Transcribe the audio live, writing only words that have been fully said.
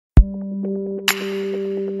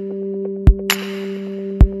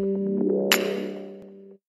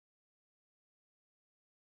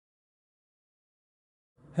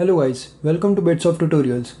Hello guys, welcome to Bits of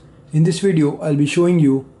Tutorials. In this video, I'll be showing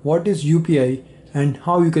you what is UPI and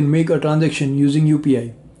how you can make a transaction using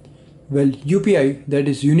UPI. Well, UPI, that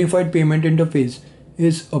is Unified Payment Interface,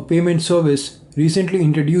 is a payment service recently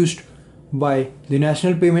introduced by the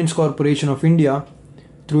National Payments Corporation of India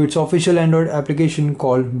through its official Android application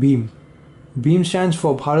called BHIM. BHIM stands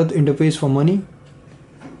for Bharat Interface for Money.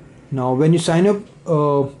 Now, when you sign up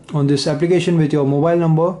on this application with your mobile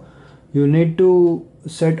number, you'll need to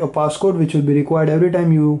set a passcode which will be required every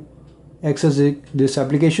time you access this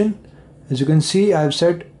application. As you can see, I have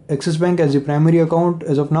set Axis Bank as the primary account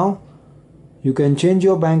as of now. You can change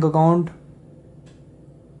your bank account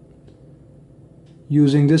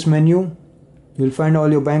using this menu. You'll find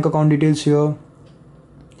all your bank account details here.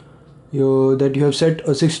 That you have set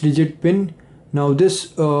a 6-digit PIN. Now this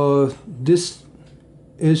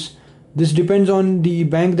depends on the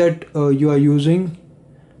bank that you are using.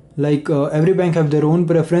 Like every bank have their own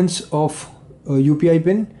preference of UPI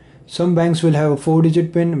PIN. Some banks will have a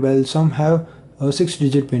 4-digit PIN, while some have a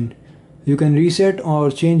 6-digit PIN. You can reset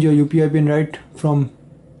or change your UPI PIN right from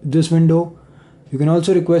this window. You can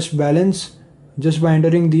also request balance just by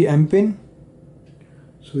entering the MPIN.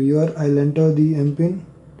 So here I'll enter the MPIN.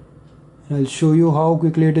 I'll show you how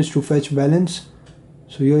quickly it is to fetch balance.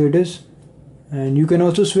 So here it is, and you can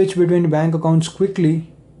also switch between bank accounts quickly.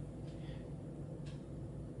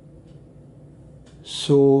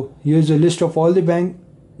 So here's a list of all the banks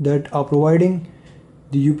that are providing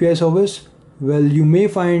the UPI service. Well, you may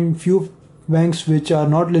find few banks which are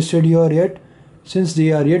not listed here yet, since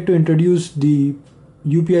they are yet to introduce the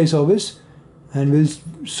UPI service and will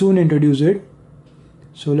soon introduce it.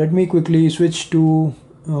 So let me quickly switch to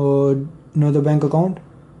another bank account.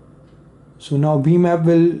 So now BHIM app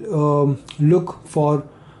will look for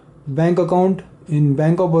bank account in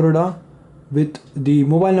Bank of Baroda with the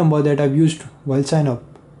mobile number that I've used while sign up.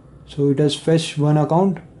 So it has fetched one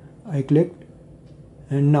account. I clicked,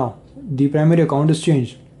 and now the primary account is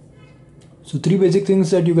changed. So 3 basic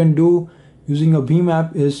things that you can do using a BHIM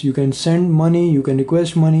app is you can send money, you can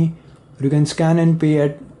request money, or you can scan and pay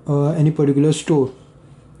at any particular store.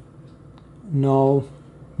 Now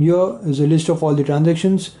here is a list of all the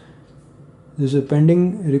transactions. This is a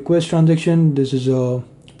pending request transaction. This is a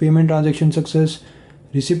payment transaction success,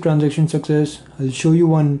 receipt transaction success. I'll show you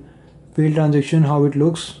one failed transaction, how it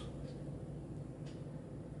looks.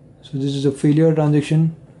 So this is a failure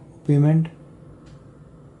transaction payment,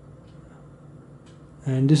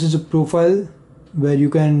 and this is a profile where you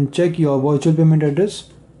can check your virtual payment address.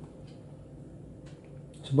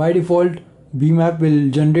 So by default, BHIM app will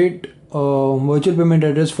generate a virtual payment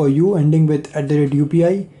address for you ending with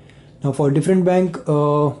 @UPI. Now for different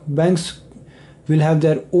banks will have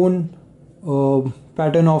their own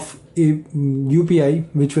pattern of UPI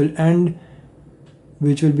which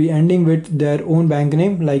will be ending with their own bank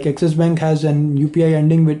name. Like Axis Bank has an UPI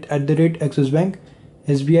ending with @Axis Bank.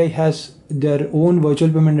 SBI has their own virtual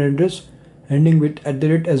payment address ending with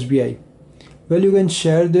 @SBI. Well, you can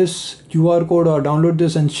share this QR code or download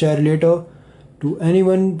this and share later to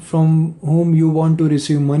anyone from whom you want to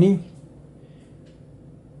receive money.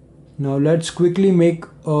 Now let's quickly make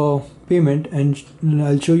a payment, and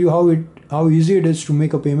I'll show you how easy it is to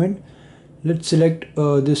make a payment. Let's select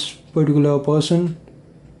this particular person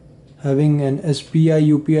having an SBI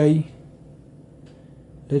UPI.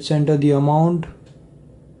 Let's enter the amount.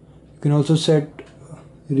 You can also set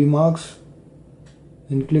remarks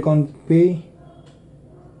and click on pay.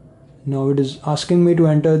 Now it is asking me to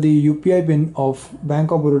enter the UPI PIN of Bank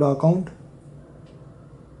of Baroda account.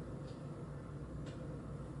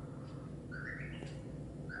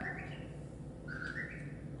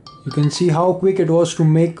 You can see how quick it was to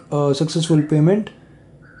make a successful payment.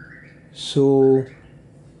 So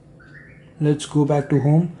let's go back to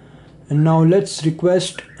home, and now let's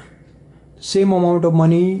request the same amount of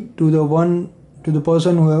money to the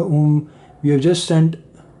person whom we have just sent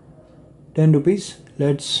 10 rupees.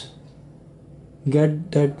 Let's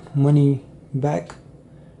get that money back.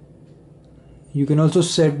 You can also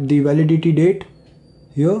set the validity date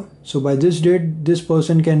here. So by this date, this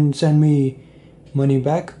person can send me money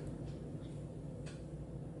back.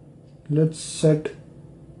 Let's set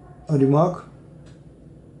a remark.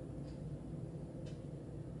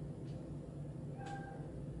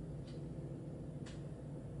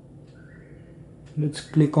 Let's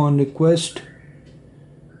click on request.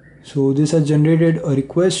 So this has generated a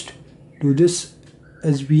request to this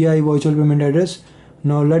SBI virtual payment address.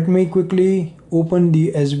 Now let me quickly open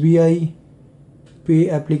the SBI Pay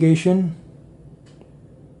application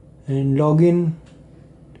and log in.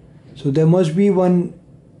 So there must be one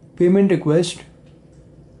payment request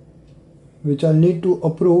which I'll need to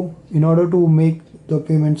approve in order to make the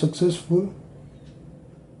payment successful.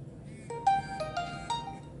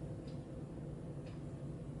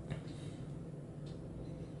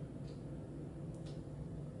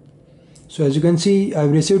 So as you can see,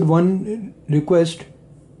 I've received one request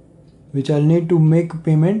which I'll need to make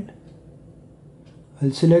payment.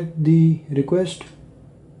 I'll select the request,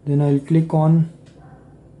 then I'll click on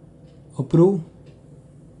approve.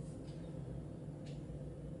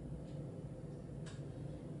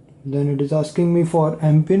 Then it is asking me for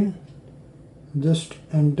MPIN. Just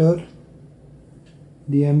enter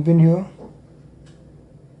the MPIN here.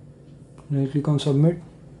 Then I click on submit.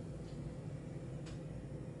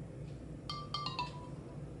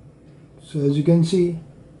 So as you can see,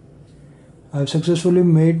 I have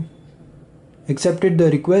successfully accepted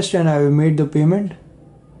the request and I have made the payment.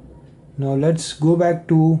 Now let's go back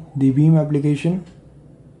to the BHIM application.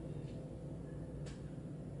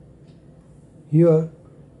 Here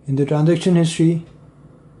in the transaction history,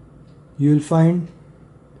 you will find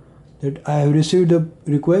that I have received the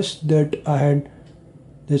request that I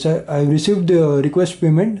received the request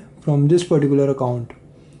payment from this particular account.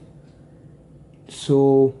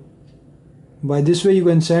 So by this way you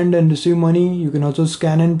can send and receive money. You can also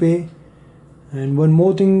scan and pay. And one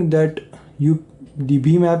more thing that the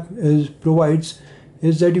BHIM app provides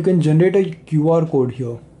is that you can generate a QR code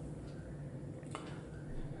here.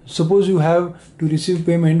 Suppose you have to receive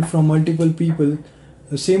payment from multiple people,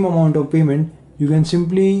 the same amount of payment, you can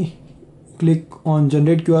simply click on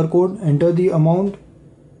generate QR code, enter the amount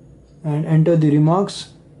and enter the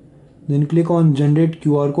remarks, then click on generate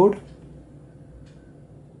QR code.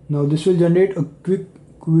 Now this will generate a quick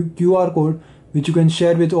QR code which you can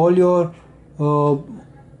share with all your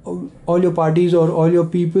parties or all your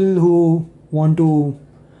people who want to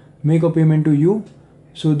make a payment to you.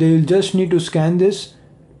 So they will just need to scan this.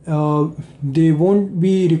 They won't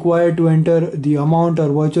be required to enter the amount or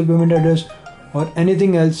virtual payment address or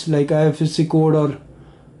anything else like IFSC code or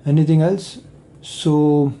anything else.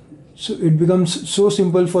 So it becomes so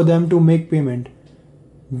simple for them to make payment.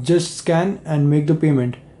 Just scan and make the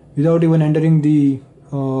payment without even entering the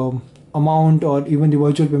amount or even the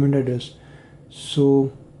virtual payment address.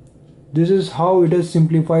 So this is how it has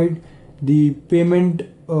simplified the payment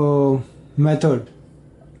method.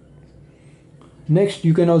 Next,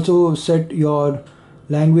 you can also set your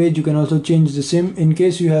language. You can also change the SIM in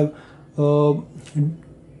case you have your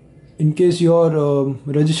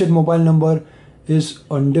registered mobile number is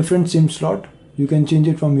on different SIM slot. You can change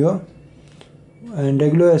it from here, and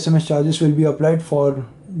regular SMS charges will be applied for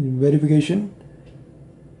verification.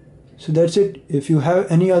 So that's it. If you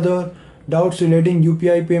have any other doubts relating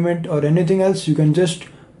UPI payment or anything else, you can just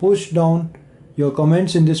post down your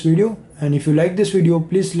comments in this video. And if you like this video,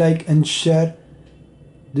 please like and share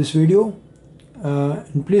this video,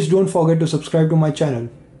 and please don't forget to subscribe to my channel.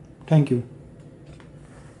 Thank you.